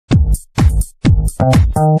Hi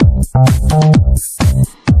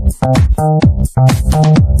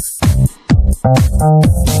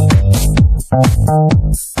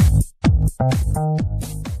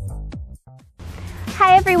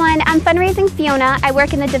everyone, I'm Fundraising Fiona. I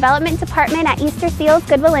work in the development department at Easter Seals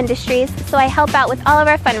Goodwill Industries, so I help out with all of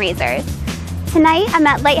our fundraisers. Tonight I'm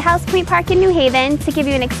at Lighthouse Point Park in New Haven to give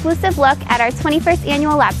you an exclusive look at our 21st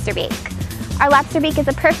annual Lobsterbake. Our Lobsterbake is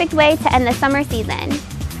a perfect way to end the summer season.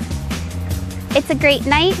 It's a great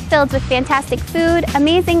night filled with fantastic food,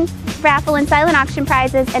 amazing raffle and silent auction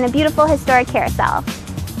prizes, and a beautiful historic carousel.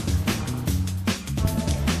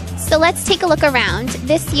 So let's take a look around.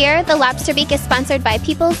 This year, the Lobsterbake is sponsored by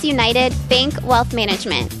People's United Bank Wealth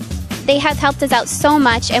Management. They have helped us out so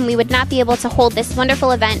much, and we would not be able to hold this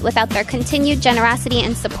wonderful event without their continued generosity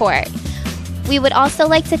and support. We would also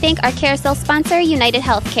like to thank our carousel sponsor, United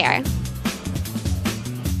Healthcare.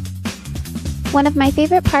 One of my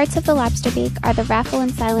favorite parts of the Lobsterbake are the raffle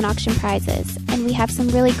and silent auction prizes, and we have some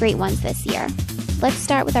really great ones this year. Let's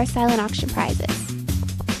start with our silent auction prizes.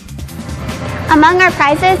 Among our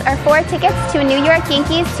prizes are 4 tickets to a New York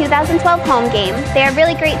Yankees 2012 home game. They are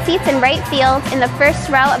really great seats in right field in the first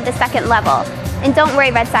row of the second level. And don't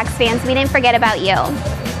worry, Red Sox fans, we didn't forget about you.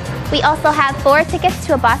 We also have 4 tickets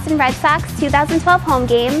to a Boston Red Sox 2012 home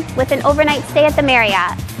game with an overnight stay at the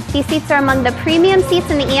Marriott. These seats are among the premium seats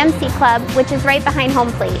in the EMC Club, which is right behind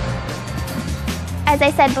home plate. As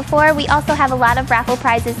I said before, we also have a lot of raffle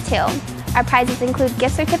prizes too. Our prizes include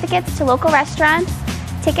gift certificates to local restaurants,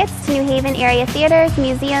 tickets to New Haven area theaters,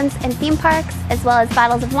 museums, and theme parks, as well as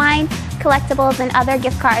bottles of wine, collectibles, and other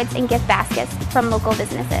gift cards and gift baskets from local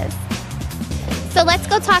businesses. So let's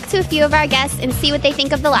go talk to a few of our guests and see what they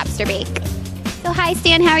think of the Lobsterbake. So hi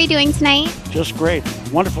Stan, how are you doing tonight? Just great.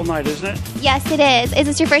 Wonderful night, isn't it? Yes, it is. Is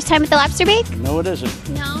this your first time at the Lobsterbake? No, it isn't.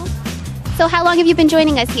 No? So how long have you been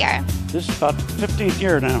joining us here? This is about 15th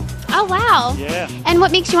year now. Oh wow. Yeah. And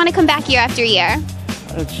what makes you want to come back year after year?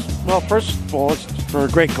 Well, first of all, it's for a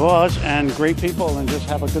great cause and great people and just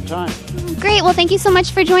have a good time. Great. Well, thank you so much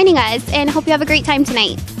for joining us and hope you have a great time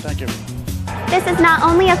tonight. Thank you. This is not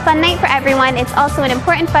only a fun night for everyone, it's also an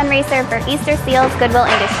important fundraiser for Easter Seals Goodwill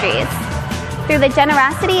Industries. Through the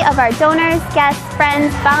generosity of our donors, guests,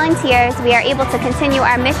 friends, volunteers, we are able to continue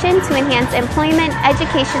our mission to enhance employment,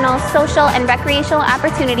 educational, social, and recreational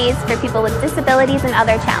opportunities for people with disabilities and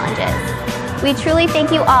other challenges. We truly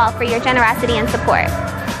thank you all for your generosity and support.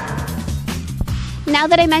 Now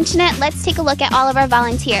that I mention it, let's take a look at all of our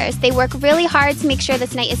volunteers. They work really hard to make sure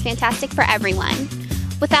this night is fantastic for everyone.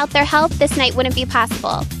 Without their help, this night wouldn't be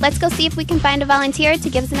possible. Let's go see if we can find a volunteer to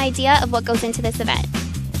give us an idea of what goes into this event.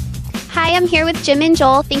 Hi, I'm here with Jim and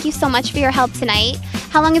Joel. Thank you so much for your help tonight.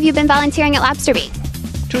 How long have you been volunteering at Lobsterbake?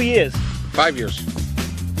 2 years. 5 years.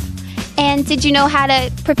 And did you know how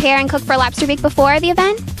to prepare and cook for Lobsterbake before the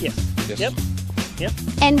event? Yes. Yes. Yep.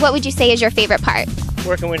 And what would you say is your favorite part?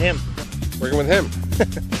 Working with him. Working with him.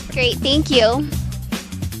 Great, thank you.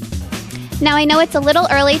 Now I know it's a little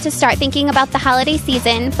early to start thinking about the holiday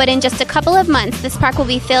season, but in just a couple of months, this park will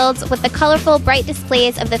be filled with the colorful, bright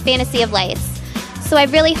displays of the Fantasy of Lights. So I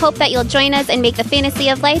really hope that you'll join us and make the Fantasy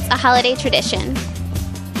of Lights a holiday tradition.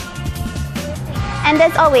 And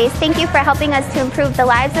as always, thank you for helping us to improve the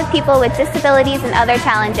lives of people with disabilities and other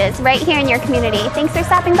challenges right here in your community. Thanks for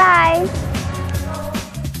stopping by.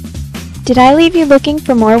 Did I leave you looking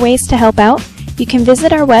for more ways to help out? You can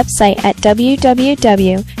visit our website at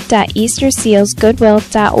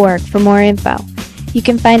www.eastersealsgoodwill.org for more info. You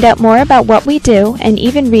can find out more about what we do and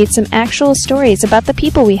even read some actual stories about the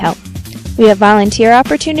people we help. We have volunteer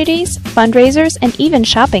opportunities, fundraisers, and even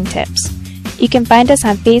shopping tips. You can find us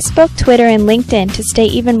on Facebook, Twitter, and LinkedIn to stay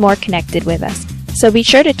even more connected with us. So be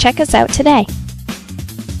sure to check us out today.